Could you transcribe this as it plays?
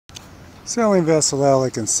Sailing vessel L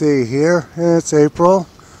you can see here. It's April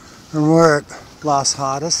and we're at Las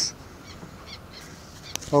Hadas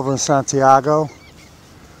over in Santiago.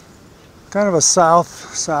 Kind of a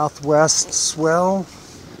southwest swell.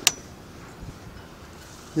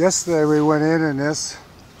 Yesterday we went in this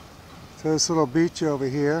to this little beach over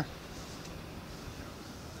here.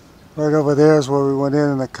 Right over there is where we went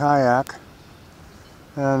in the kayak.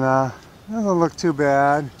 And it doesn't look too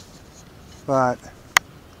bad, but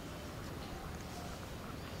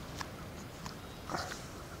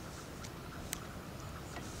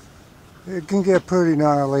it can get pretty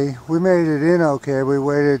gnarly. We made it in okay. We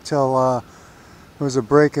waited till there was a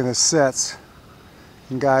break in the sets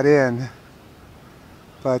and got in.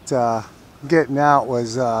 But getting out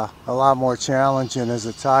was a lot more challenging as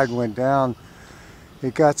the tide went down.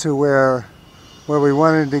 It got to where we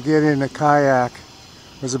wanted to get in the kayak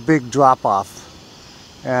was a big drop-off.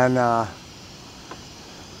 And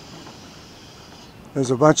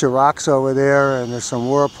there's a bunch of rocks over there, and there's some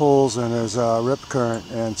whirlpools, and there's a rip current,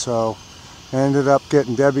 and so I ended up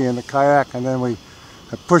getting Debbie in the kayak, and then I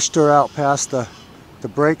pushed her out past the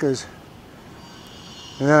breakers,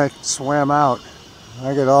 and then I swam out.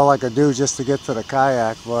 I did all I could do just to get to the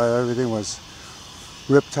kayak. Boy, everything was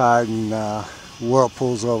riptide and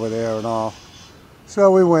whirlpools over there and all. So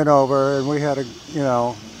we went over, and we had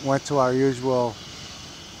went to our usual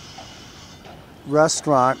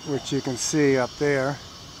restaurant, which you can see up there.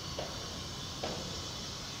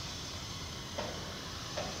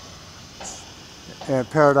 And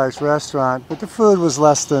Paradise Restaurant, but the food was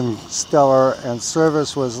less than stellar and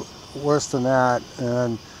service was worse than that,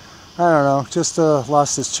 and I don't know, just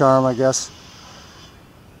lost its charm, I guess.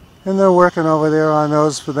 And they're working over there on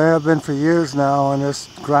those, but they have been for years now, and they're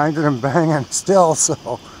grinding and banging still, so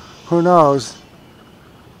who knows.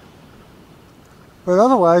 But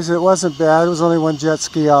otherwise it wasn't bad. It was only one jet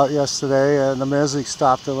ski out yesterday, and the music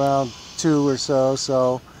stopped around 2 or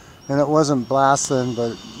so, and it wasn't blasting,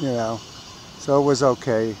 but so it was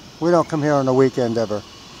okay. We don't come here on the weekend ever,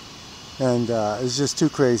 and it's just too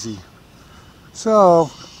crazy.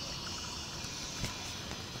 So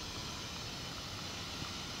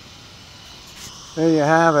there you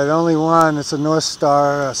have it. Only one. It's a North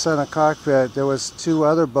Star center cockpit. There was 2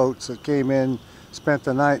 other boats that came in, spent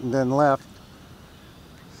the night, and then left.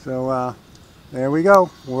 So there we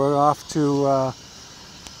go. We're off to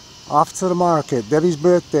the market. Debbie's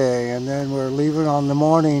birthday, and then we're leaving on the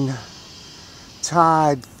morning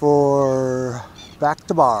tide for back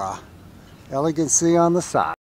to Barra. Elegancy on the side.